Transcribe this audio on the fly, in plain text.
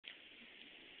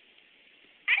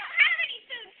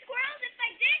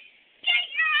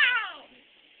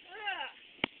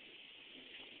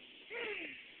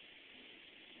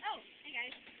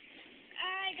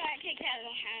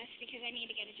house because I need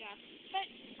to get a job. But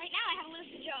right now I have a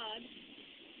list of jobs.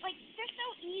 Like, they're so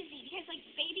easy because, like,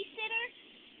 babysitter,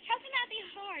 how can that be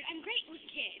hard? I'm great with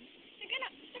kids. They're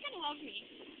gonna love me.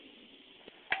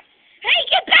 Hey,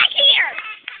 get back here!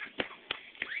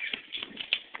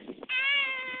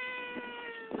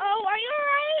 Oh, are you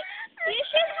alright? You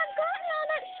shouldn't have gone on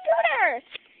that scooter.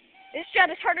 This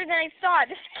job is harder than I thought.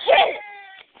 This kid.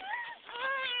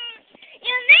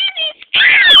 You made me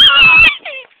stop!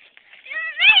 You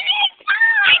made me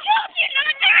stop! I told you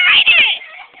not to ride it!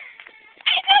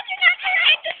 I told you not to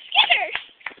ride the scooter!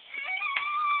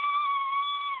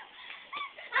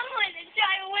 I'm going to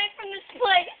drive away from this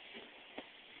place.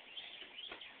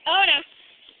 Oh no.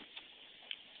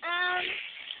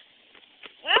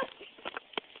 Well,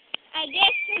 I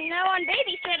guess no one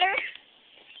babysitter.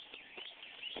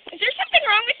 Is there something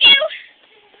wrong with you?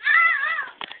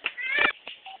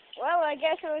 Well, I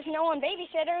guess there was no one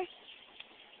babysitter.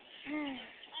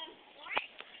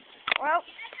 Well,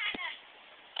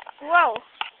 whoa.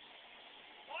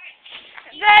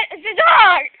 The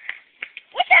dog!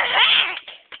 What the heck?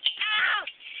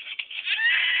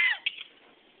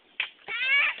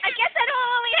 I guess I don't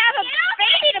really have a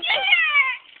baby to pick.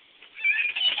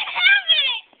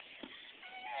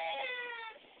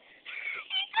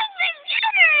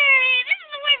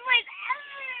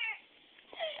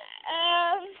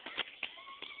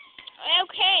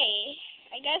 Okay,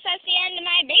 I guess that's the end of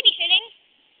my babysitting.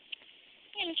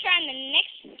 I'm gonna try on the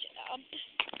next job.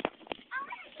 All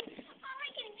I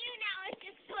can do now is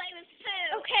just play with food.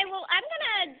 Okay, well, I'm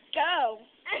gonna go.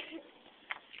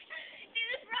 Do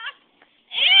this rock.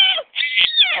 Ew!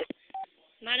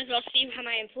 Might as well see how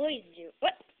my employees do.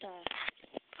 What the?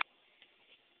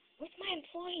 What's my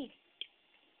employee?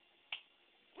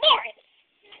 Lawrence!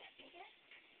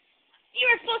 You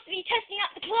were supposed to be testing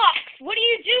out the clocks. What are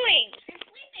you doing? I'm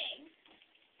sleeping.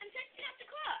 I'm testing out the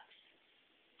clocks.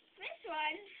 This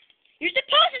one. You're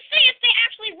supposed to see if they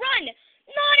actually run,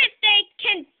 not if they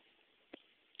can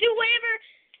do whatever.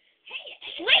 Hey,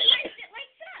 it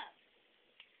lights up.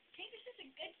 I think this is a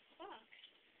good clock.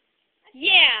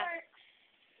 Yeah.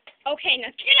 Okay,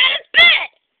 now get out of bed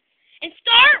and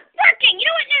start working. You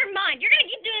know what? Never mind. You're going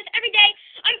to keep doing this every day.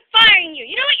 I'm firing you.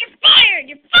 You know what? You're fired.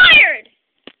 You're fired.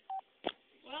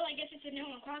 Well, I guess it's a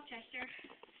normal clock tester.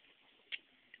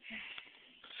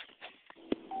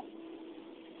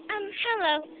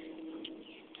 Hello.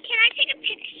 Can I take a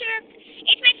picture?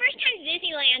 It's my first time to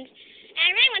Disneyland, and I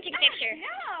really want to take a picture.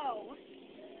 No.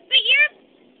 But you're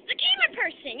the camera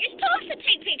person. You're supposed to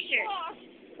take pictures.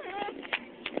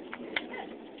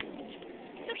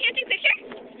 So can I take a picture?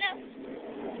 No.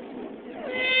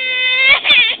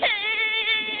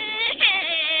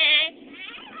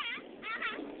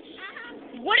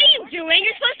 What are you doing?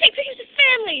 You're supposed to take pictures of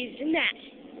families and that.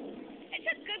 I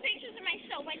took good pictures of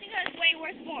myself. I think I was way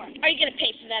worth more. Are you going to pay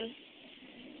for them?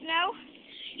 No.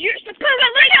 You're supposed to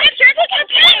look at pictures. Look at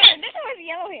pictures. This one was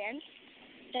yellow hand.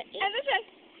 That is. And this one.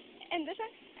 And this one.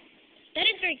 That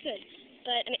is very good.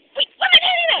 But, I mean, wait, what am I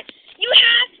talking about? You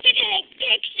have to take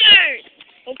pictures.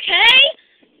 Okay?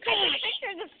 Gosh. I took a picture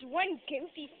of this one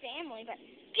goofy family, but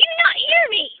do you not hear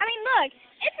me? I mean, look.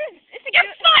 It's a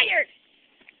You're fired.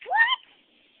 What?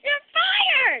 You're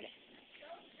fired!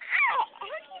 Ow! How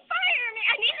can you fire me?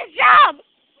 I need a job!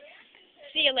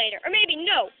 See you later. Or maybe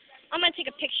no. I'm going to take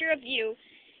a picture of you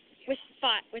with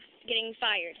getting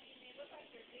fired.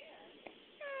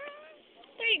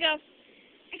 There you go.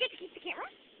 I get to keep the camera?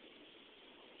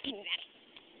 Give me that.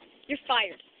 You're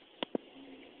fired.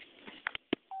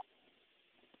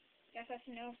 Guess that's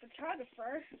no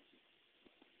photographer.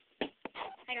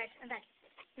 Hi guys, I'm back.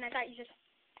 And I thought you just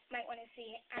might want to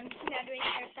see. I'm now doing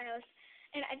hairstyles,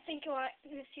 and I think you want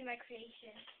to see my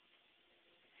creation.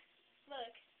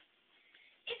 Look.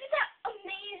 Isn't that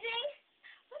amazing?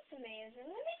 What's amazing?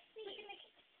 Let me see.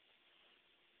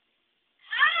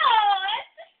 Oh,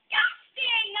 that's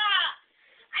disgusting!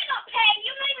 I got paid.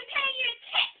 You're not even paying your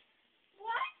tip.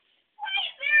 What? Why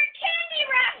is there a candy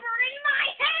wrapper in my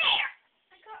hair?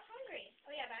 I got hungry.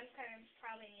 Oh yeah, but I'm going to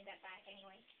probably need that back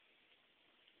anyway.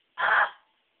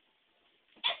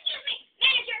 Excuse me,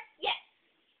 manager. Yes.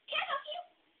 Can I help you?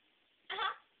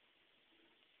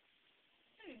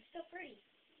 Still pretty.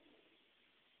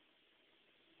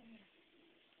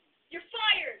 You're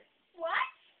fired.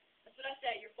 What? That's what I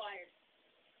said. You're fired.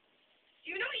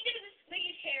 Do you know what you did to this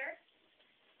lady's hair?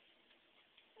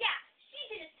 Yeah, she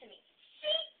did this to me. She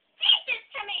did this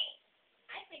to me.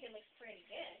 I think it looks pretty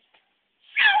good.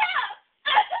 Shut up!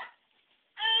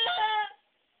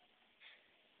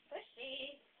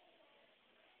 Pushy.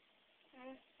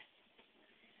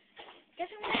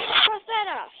 Guess I'm gonna cross that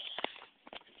off.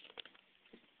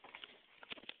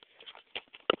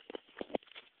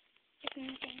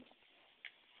 anything.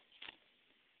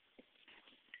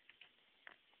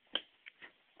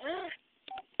 Ugh.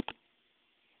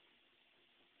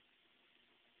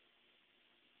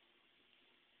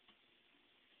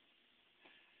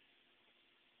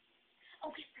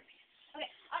 Okay, perfect. Okay,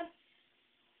 let's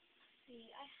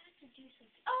see, I had to do something.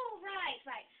 Oh, right.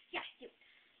 Yeah, you.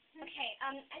 Okay,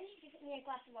 I need you to get me a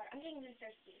glass of water. I'm getting really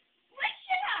thirsty. What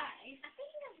should I? I'm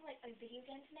thinking of, like, a video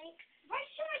game to make. Why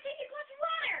should I take a glass of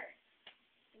water?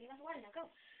 Give me a glass of water now,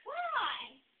 go.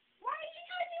 Why? Why are you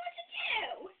telling me what to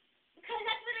do? Because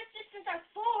that's what assistants are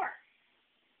for.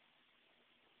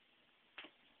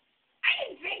 I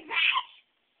didn't think that.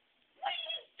 What do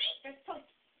you think? They're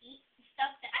supposed to eat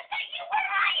stuff that... I thought you were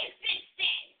my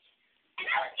assistant.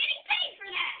 And I was getting paid for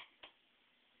that.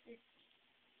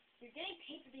 You're getting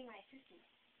paid for being my assistant.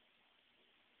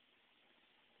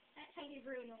 That's how you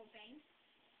ruin the whole thing.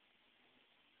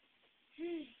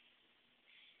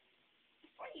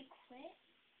 Before you quit,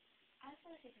 I just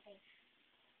want to say something.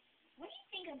 What do you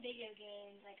think a video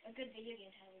game, like a good video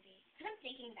game title would be? Because I'm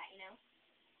thinking that, you know?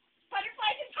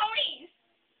 Butterflies and ponies!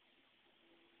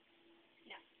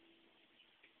 No.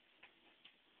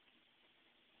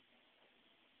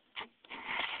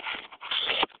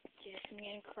 Just I'm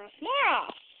gonna cross more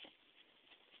off.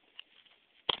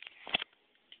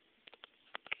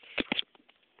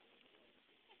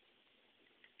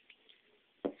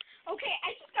 Okay,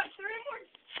 I just got 3 more.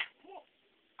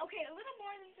 Okay, a little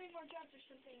more than 3 more jobs or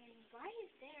something. And why is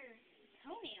there a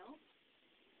toenail?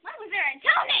 Why was there a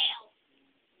toenail?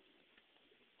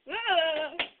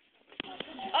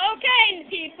 Okay,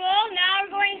 people. Now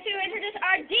we're going to introduce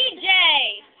our DJ.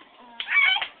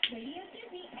 Radio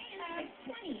Disney and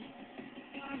 20.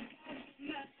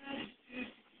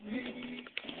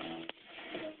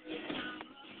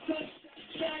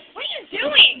 What are you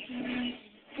doing?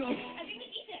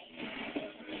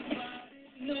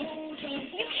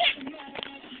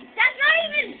 That's not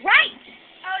even right!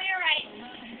 Oh, you're right.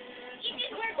 You need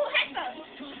to wear cool headphones.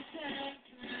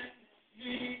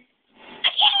 I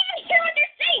can't even hear what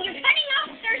they're saying. You're cutting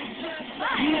off their...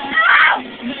 Ow!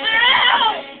 Ow!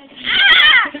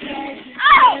 Ah!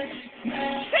 Oh!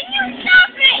 Can you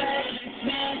stop it?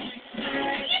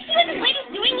 Can you see what this lady's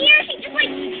doing here? She's just like...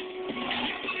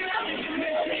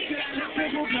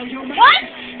 What?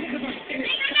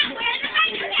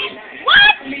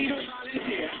 What?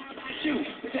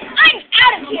 I'm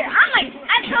out of here.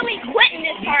 I'm totally quitting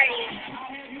this party.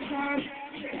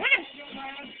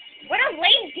 What a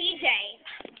lame DJ.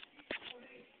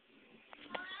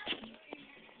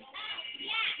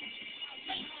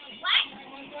 What?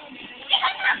 They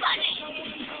hung up on me.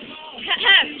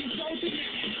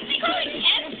 They call me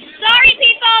Tim? Sorry,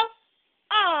 people.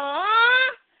 Aww.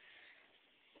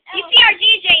 You see our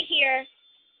DJ here.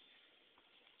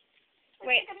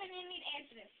 Wait. I'm gonna need to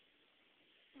answer this.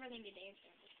 I really need to answer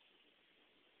this.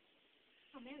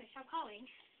 Oh man, they stopped calling.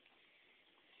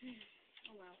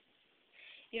 Oh well.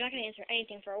 You're not gonna answer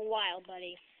anything for a while,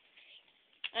 buddy.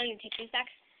 I'm gonna take this back.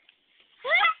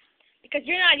 Because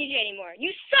you're not a DJ anymore.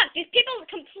 You suck. These people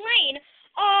complain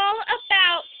all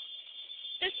about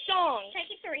the song. Can I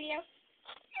keep the radio?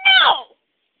 No!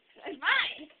 It's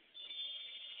mine.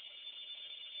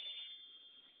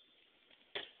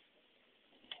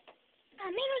 Oh,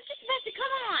 man, it was just about to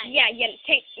come on. Yeah, you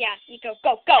go.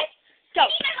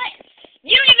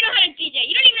 You don't even know how to DJ.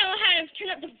 You don't even know how to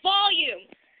turn up the volume.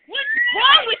 What's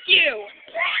wrong with you?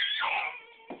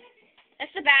 That's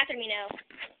the bathroom, you know.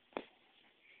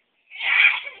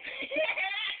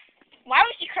 Why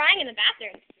was she crying in the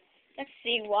bathroom? Let's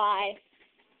see why.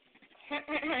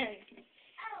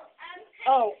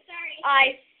 Oh, sorry.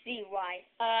 I see why.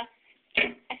 I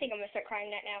think I'm gonna start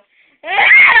crying that now.